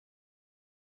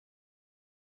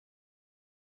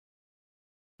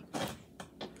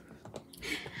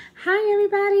Hi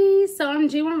everybody, so I'm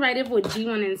G1 Writer with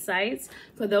G1 Insights.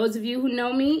 For those of you who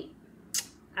know me,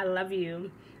 I love you,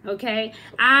 okay?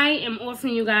 I am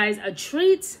offering you guys a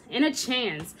treat and a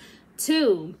chance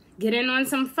to get in on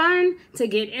some fun, to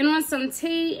get in on some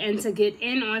tea, and to get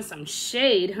in on some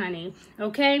shade, honey,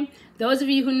 okay? Those of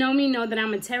you who know me know that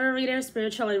I'm a tarot reader,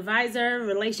 spiritual advisor,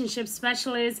 relationship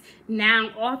specialist, now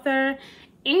author,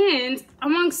 and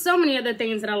among so many other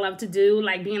things that I love to do,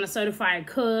 like being a certified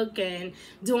cook and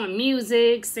doing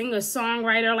music,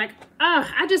 singer-songwriter,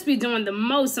 I just be doing the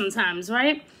most sometimes,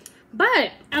 right?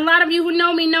 But a lot of you who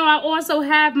know me know I also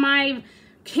have my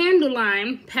candle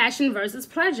line, Passion versus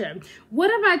Pleasure. What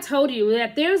have I told you?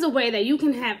 That there's a way that you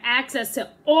can have access to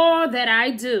all that I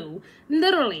do,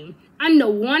 literally, under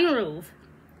one roof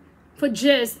for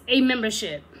just a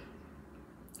membership.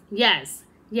 Yes.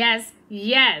 Yes,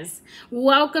 yes.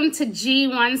 Welcome to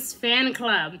G1's fan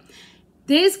club.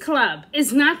 This club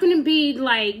is not going to be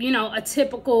like, a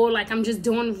typical, like I'm just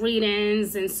doing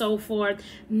readings and so forth.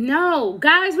 No,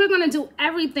 guys, we're going to do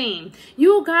everything.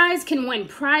 You guys can win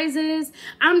prizes.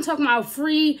 I'm talking about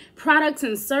free products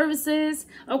and services,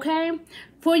 okay?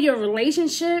 For your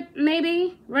relationship,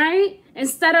 maybe, right?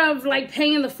 Instead of like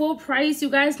paying the full price, you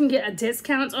guys can get a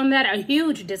discount on that, a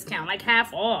huge discount, like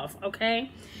half off,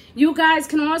 okay? You guys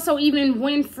can also even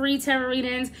win free tarot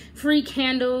readings, free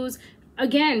candles,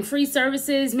 again, free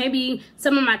services, maybe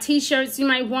some of my t-shirts you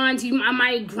might want. I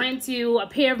might grant you a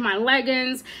pair of my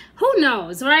leggings. Who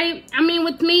knows, right? I mean,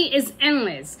 with me, it's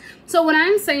endless. So what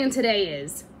I'm saying today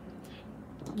is,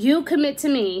 you commit to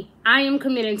me, I am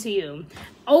committing to you.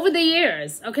 Over the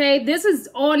years, okay, this is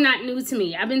all not new to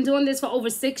me. I've been doing this for over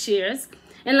 6 years.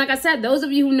 And like I said, those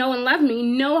of you who know and love me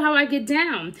know how I get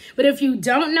down. But if you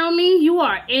don't know me, you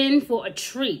are in for a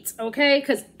treat, okay?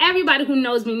 Because everybody who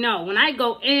knows me know when I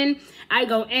go in, I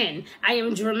go in. I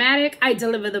am dramatic. I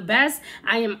deliver the best.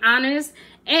 I am honest.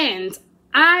 And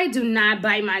I do not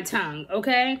bite my tongue,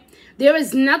 okay? There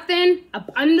is nothing up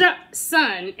under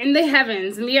sun in the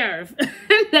heavens and the earth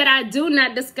that I do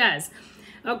not discuss,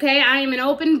 okay? I am an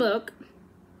open book.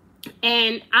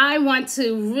 And I want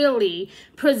to really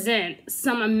present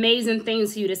some amazing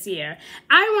things to you this year.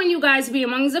 I want you guys to be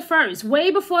among the first,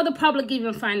 way before the public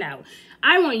even find out.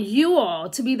 I want you all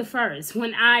to be the first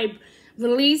when I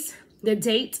release the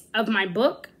date of my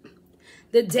book,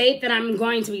 the date that I'm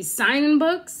going to be signing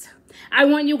books. I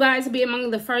want you guys to be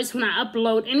among the first when I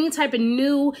upload any type of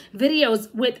new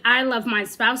videos with I Love My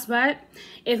Spouse. But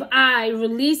if I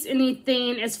release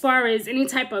anything as far as any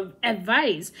type of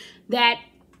advice that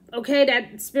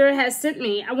Spirit has sent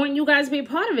me, I want you guys to be a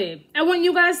part of it. I want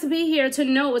you guys to be here to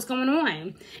know what's going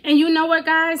on. And you know what,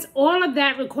 guys? All of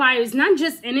that requires not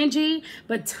just energy,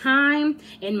 but time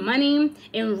and money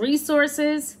and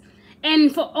resources.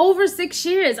 And for over 6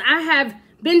 years, I have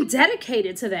been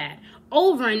dedicated to that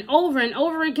over and over and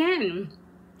over again.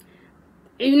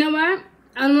 And you know what?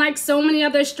 Unlike so many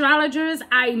other astrologers,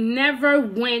 I never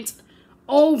went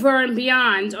over and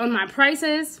beyond on my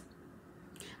prices.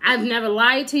 I've never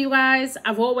lied to you guys.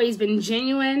 I've always been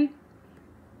genuine. And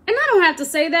I don't have to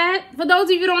say that. For those of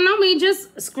you who don't know me,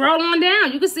 just scroll on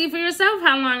down. You can see for yourself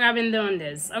how long I've been doing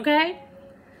this, okay?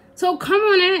 So come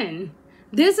on in.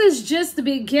 This is just the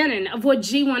beginning of what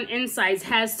G1 Insights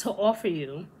has to offer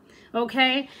you,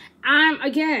 okay?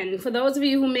 Again, for those of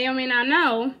you who may or may not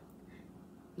know,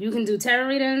 you can do tarot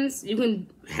readings. You can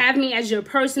have me as your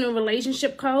personal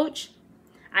relationship coach.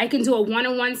 I can do a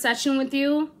one-on-one session with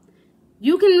you.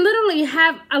 You can literally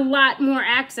have a lot more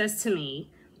access to me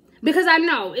because I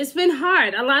know it's been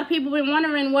hard. A lot of people have been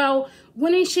wondering, well,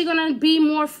 when is she going to be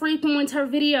more frequent with her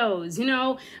videos?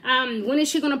 When is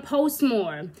she going to post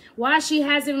more? Why she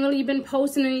hasn't really been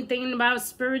posting anything about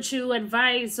spiritual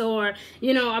advice or,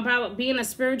 about being a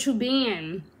spiritual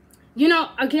being.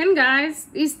 Again, guys,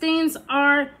 these things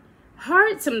are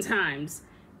hard sometimes.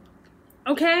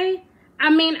 Okay? I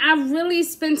mean, I really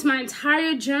spent my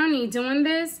entire journey doing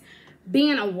this.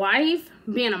 Being a wife,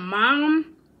 being a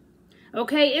mom,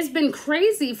 okay? It's been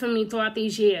crazy for me throughout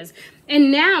these years.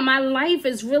 And now my life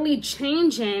is really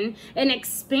changing and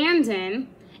expanding,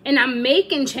 and I'm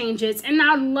making changes. And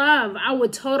I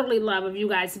would totally love if you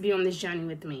guys to be on this journey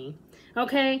with me,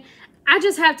 okay? I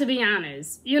just have to be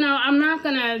honest. I'm not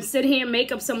going to sit here and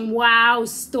make up some wow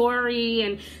story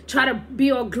and try to be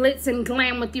all glitz and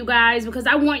glam with you guys because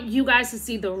I want you guys to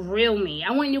see the real me.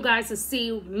 I want you guys to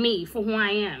see me for who I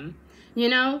am.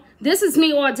 This is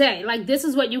me all day. Like, this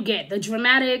is what you get. The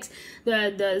dramatics,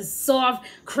 the soft,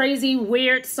 crazy,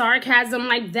 weird sarcasm.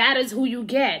 Like, that is who you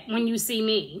get when you see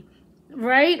me,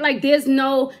 right? Like, there's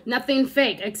nothing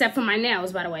fake except for my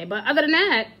nails, by the way. But other than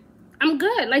that, I'm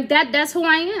good. Like, that's who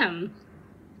I am.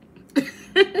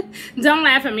 Don't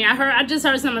laugh at me. I just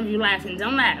heard some of you laughing.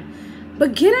 Don't laugh.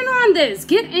 But get in on this.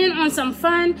 Get in on some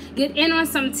fun. Get in on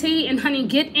some tea. And honey,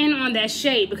 get in on that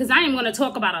shade, because I am going to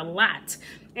talk about a lot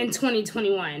in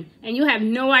 2021. And you have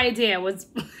no idea what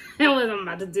I'm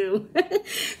about to do.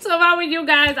 So if I were you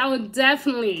guys, I would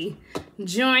definitely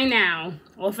join now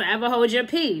or forever hold your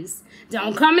peace.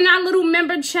 Don't come in our little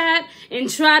member chat and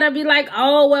try to be like,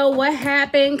 oh, well, what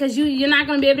happened? Because you're not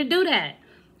going to be able to do that.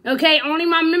 Okay? Only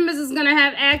my members is going to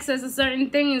have access to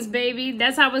certain things, baby.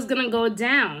 That's how it's going to go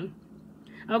down.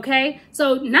 Okay,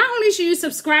 so not only should you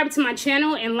subscribe to my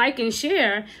channel and like and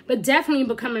share, but definitely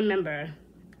become a member.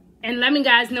 And let me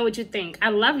guys know what you think.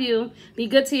 I love you. Be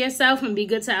good to yourself and be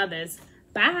good to others.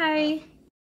 Bye.